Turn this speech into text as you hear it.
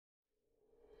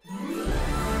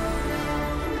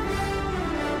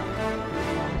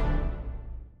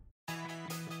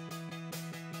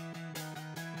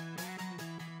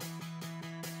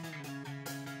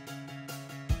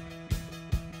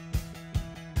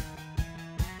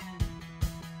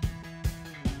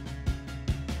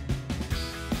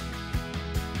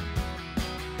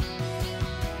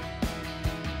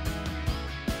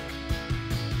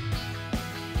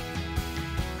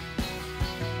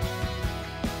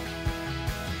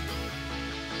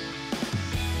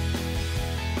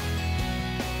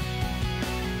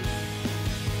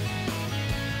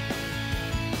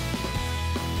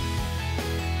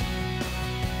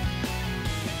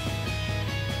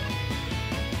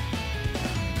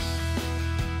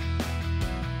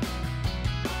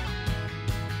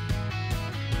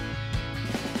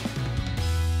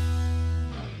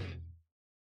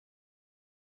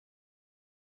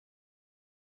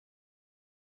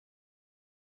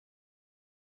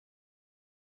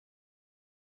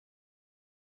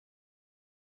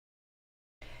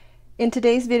In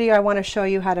today's video, I want to show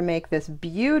you how to make this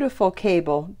beautiful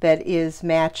cable that is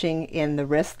matching in the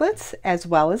wristlets as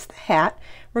well as the hat.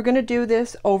 We're going to do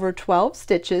this over 12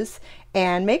 stitches,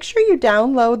 and make sure you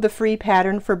download the free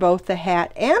pattern for both the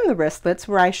hat and the wristlets,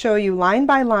 where I show you line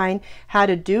by line how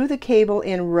to do the cable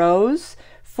in rows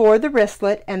for the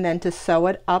wristlet and then to sew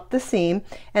it up the seam.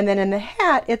 And then in the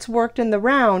hat, it's worked in the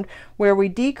round where we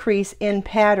decrease in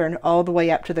pattern all the way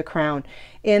up to the crown.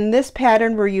 In this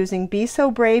pattern, we're using Be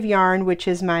So Brave yarn, which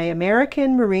is my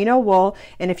American merino wool,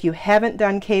 and if you haven't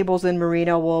done cables in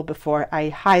merino wool before, I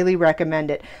highly recommend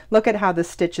it. Look at how the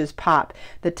stitches pop.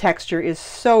 The texture is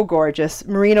so gorgeous.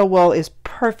 Merino wool is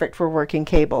perfect for working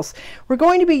cables. We're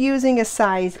going to be using a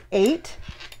size 8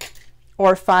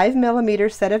 or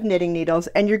 5mm set of knitting needles,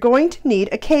 and you're going to need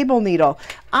a cable needle.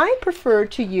 I prefer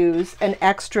to use an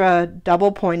extra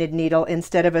double pointed needle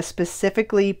instead of a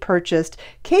specifically purchased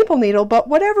cable needle, but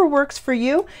whatever works for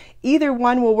you, either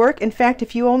one will work. In fact,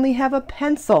 if you only have a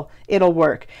pencil, it'll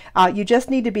work. You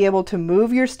just need to be able to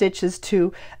move your stitches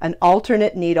to an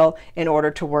alternate needle in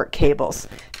order to work cables.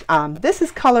 This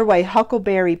is colorway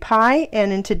Huckleberry Pie,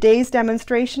 and in today's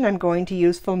demonstration I'm going to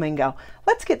use Flamingo.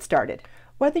 Let's get started.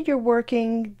 Whether you're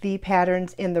working the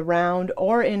patterns in the round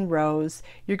or in rows,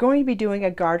 you're going to be doing a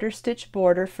garter stitch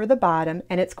border for the bottom,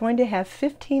 and it's going to have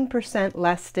 15%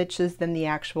 less stitches than the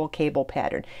actual cable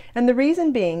pattern. And the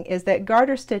reason being is that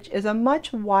garter stitch is a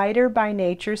much wider by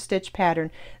nature stitch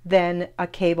pattern than a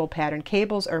cable pattern.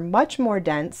 Cables are much more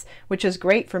dense, which is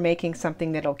great for making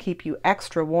something that'll keep you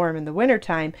extra warm in the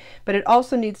wintertime, but it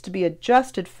also needs to be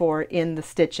adjusted for in the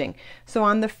stitching. So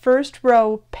on the first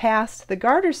row past the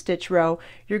garter stitch row,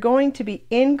 you're going to be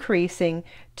increasing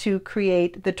to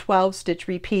create the 12 stitch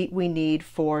repeat we need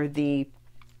for the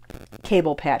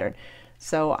cable pattern.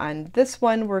 So on this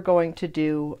one we're going to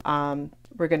do,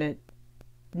 we're going to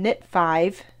knit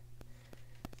 5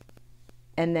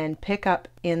 and then pick up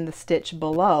in the stitch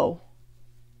below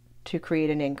to create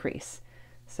an increase.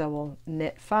 So we'll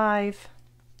knit 5,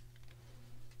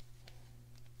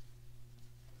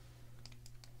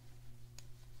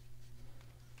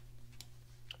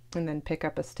 and then pick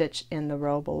up a stitch in the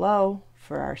row below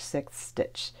for our 6th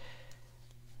stitch.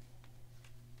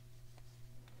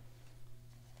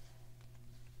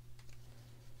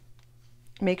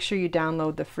 Make sure you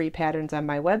download the free patterns on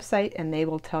my website, and they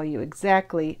will tell you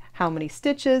exactly how many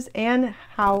stitches and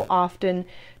how often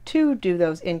to do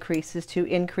those increases to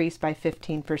increase by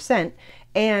 15%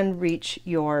 and reach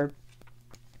your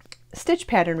stitch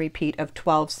pattern repeat of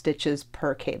 12 stitches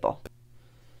per cable.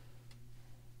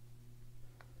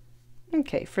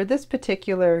 Okay, for this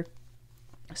particular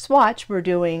swatch, we're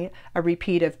doing a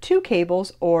repeat of 2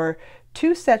 cables or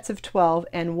 2 sets of 12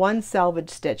 and 1 selvage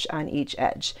stitch on each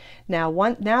edge. Now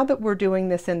that we're doing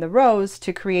this in the rows,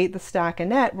 to create the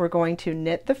stockinette, we're going to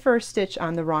knit the first stitch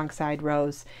on the wrong side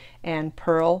rows and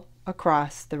purl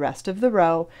across the rest of the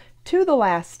row to the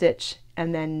last stitch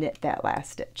and then knit that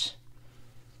last stitch.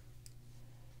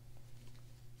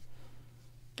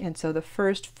 And so the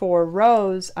first 4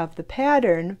 rows of the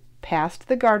pattern past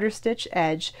the garter stitch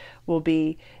edge will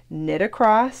be knit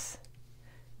across,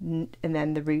 and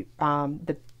then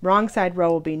the wrong side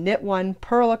row will be knit 1,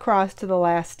 purl across to the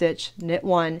last stitch, knit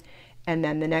 1, and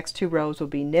then the next 2 rows will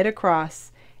be knit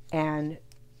across, and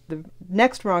the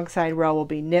next wrong side row will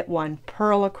be knit 1,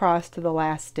 purl across to the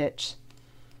last stitch,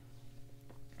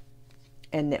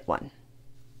 and knit 1.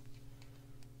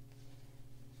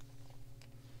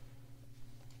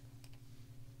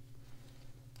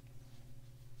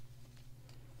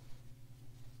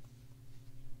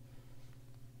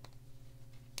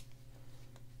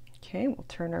 Okay, we'll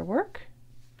turn our work.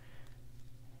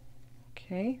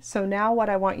 Okay, so now what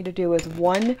I want you to do is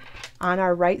on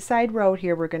our right side row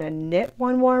here, we're going to knit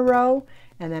 1 more row,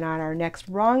 and then on our next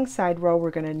wrong side row, we're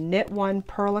going to knit 1,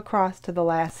 purl across to the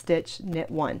last stitch,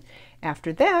 knit 1.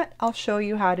 After that, I'll show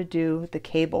you how to do the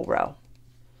cable row.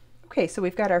 Okay, so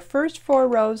we've got our first 4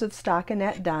 rows of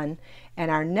stockinette done,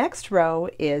 and our next row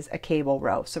is a cable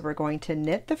row. So we're going to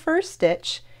knit the first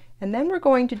stitch, and then we're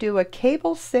going to do a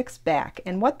cable 6 back.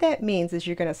 And what that means is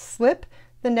you're going to slip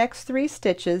the next 3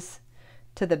 stitches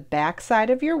to the back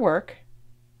side of your work.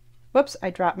 Whoops,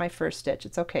 I dropped my first stitch.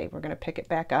 It's okay, we're going to pick it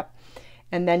back up.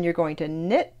 And then you're going to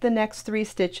knit the next 3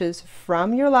 stitches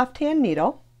from your left hand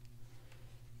needle.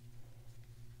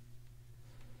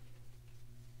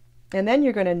 And then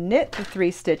you're going to knit the 3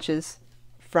 stitches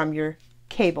from your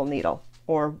cable needle,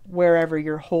 or wherever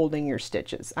you're holding your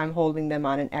stitches. I'm holding them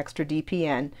on an extra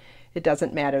DPN. It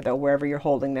doesn't matter though, wherever you're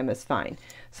holding them is fine.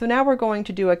 So now we're going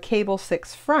to do a cable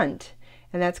 6 front,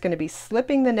 and that's going to be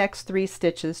slipping the next 3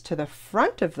 stitches to the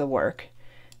front of the work,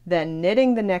 then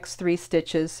knitting the next 3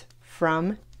 stitches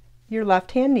from your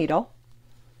left-hand needle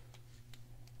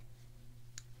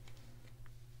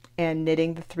and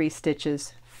knitting the 3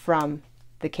 stitches from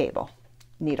the cable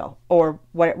needle or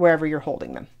wherever you're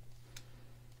holding them.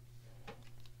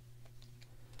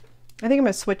 I think I'm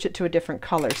going to switch it to a different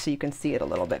color so you can see it a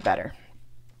little bit better.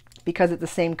 Because it's the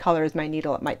same color as my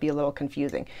needle, it might be a little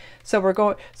confusing. So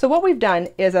what we've done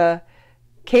is a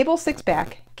cable 6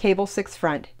 back, cable 6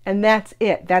 front, and that's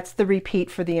it. That's the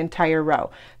repeat for the entire row.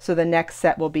 So the next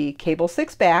set will be cable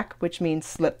 6 back, which means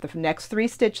slip the next 3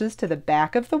 stitches to the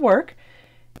back of the work,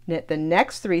 knit the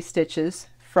next 3 stitches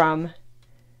from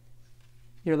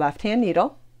your left-hand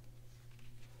needle,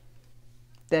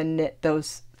 then knit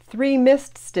those 3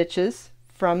 missed stitches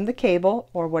from the cable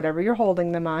or whatever you're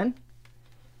holding them on,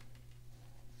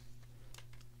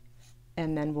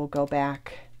 and then we'll go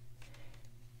back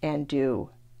and do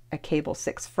a cable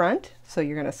 6 front. So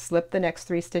you're going to slip the next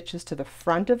 3 stitches to the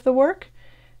front of the work,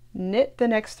 knit the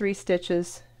next 3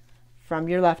 stitches from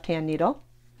your left-hand needle,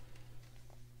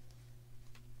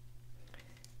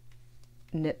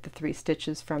 knit the 3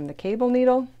 stitches from the cable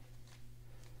needle,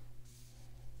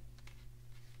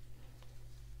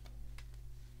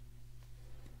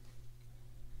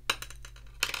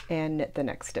 and knit the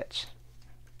next stitch.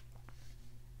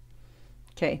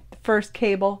 Okay, the first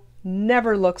cable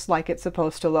never looks like it's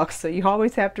supposed to look, so you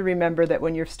always have to remember that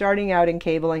when you're starting out in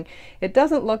cabling, it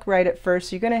doesn't look right at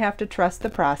first. You're going to have to trust the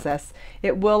process.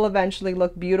 It will eventually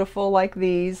look beautiful like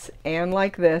these and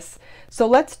like this. So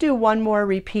let's do one more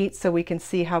repeat so we can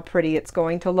see how pretty it's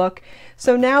going to look.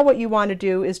 So now what you want to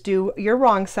do is do your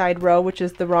wrong side row, which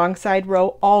is the wrong side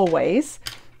row always,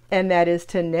 and that is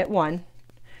to knit 1,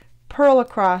 purl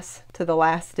across to the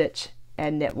last stitch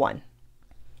and knit 1.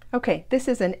 Okay, this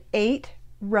is an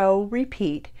 8-row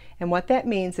repeat, and what that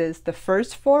means is the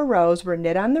first 4 rows were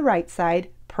knit on the right side,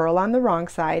 purl on the wrong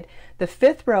side. The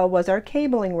 5th row was our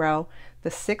cabling row. The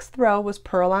 6th row was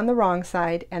purl on the wrong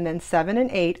side, and then 7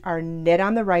 and 8 are knit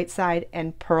on the right side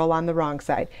and purl on the wrong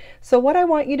side. So what I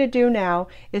want you to do now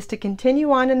is to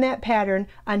continue on in that pattern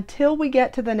until we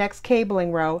get to the next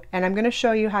cabling row, and I'm going to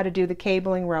show you how to do the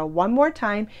cabling row one more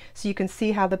time so you can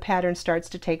see how the pattern starts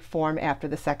to take form after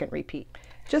the second repeat.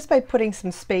 Just by putting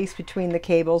some space between the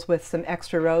cables with some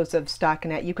extra rows of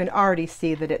stockinette, you can already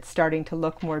see that it's starting to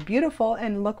look more beautiful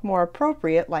and look more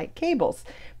appropriate like cables.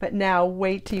 But now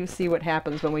wait till you see what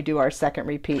happens when we do our second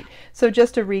repeat. So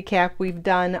just to recap, we've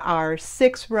done our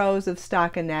 6 rows of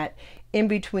stockinette in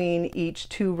between each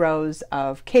 2 rows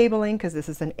of cabling, because this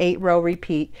is an 8-row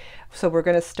repeat. So we're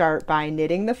going to start by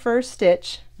knitting the first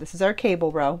stitch. This is our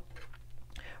cable row.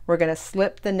 We're going to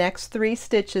slip the next 3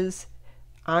 stitches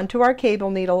onto our cable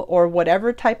needle or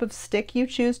whatever type of stick you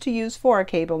choose to use for a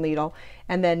cable needle,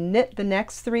 and then knit the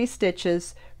next 3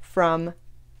 stitches from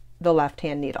the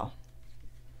left-hand needle.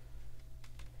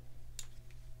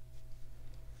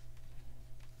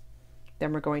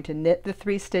 Then we're going to knit the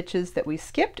 3 stitches that we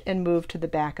skipped and move to the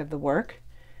back of the work,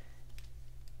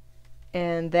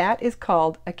 and that is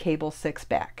called a cable 6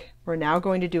 back. We're now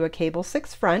going to do a cable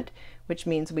 6 front, which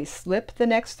means we slip the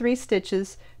next 3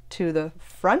 stitches to the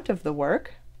front of the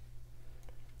work,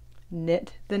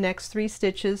 knit the next 3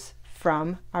 stitches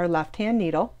from our left-hand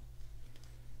needle,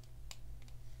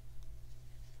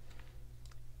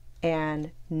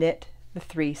 and knit the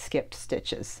 3 skipped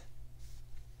stitches.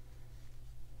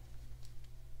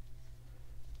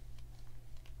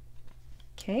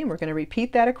 Okay, and we're going to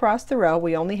repeat that across the row.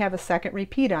 We only have a second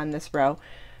repeat on this row,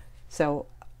 so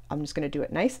I'm just going to do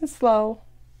it nice and slow.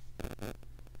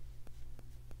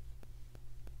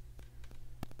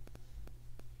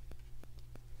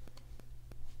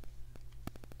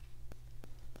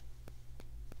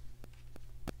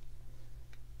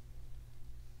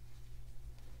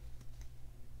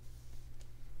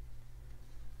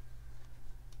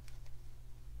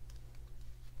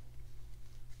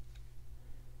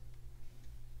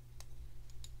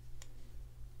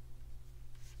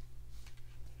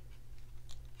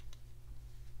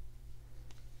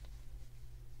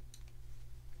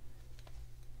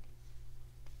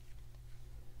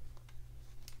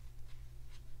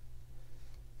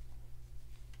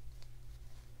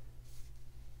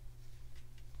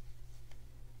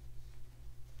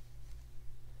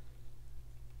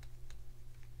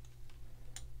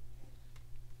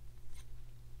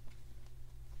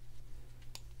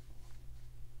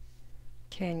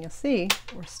 Okay, and you'll see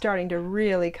we're starting to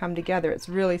really come together. It's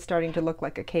really starting to look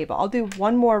like a cable. I'll do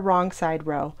one more wrong side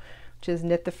row, which is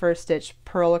knit the first stitch,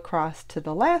 purl across to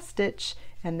the last stitch,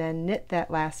 and then knit that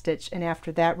last stitch, and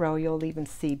after that row you'll even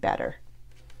see better.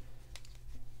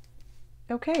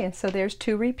 Okay, and so there's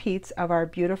 2 repeats of our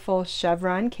beautiful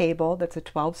chevron cable. That's a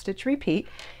 12-stitch repeat.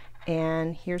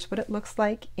 And here's what it looks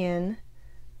like in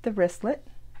the wristlet.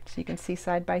 So you can see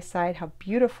side by side how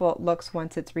beautiful it looks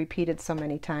once it's repeated so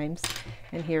many times.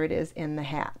 And here it is in the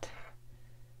hat.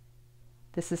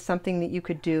 This is something that you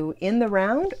could do in the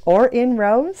round or in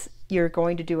rows. You're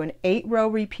going to do an 8-row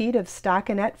repeat of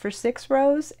stockinette for 6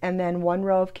 rows, and then 1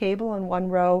 row of cable and 1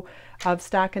 row of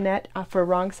stockinette for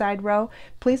wrong side row.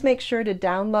 Please make sure to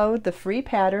download the free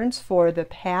patterns for the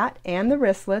hat and the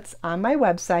wristlets on my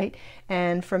website,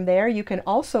 and from there you can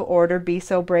also order Be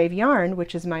So Brave yarn,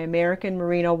 which is my American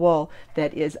merino wool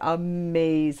that is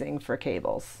amazing for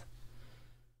cables.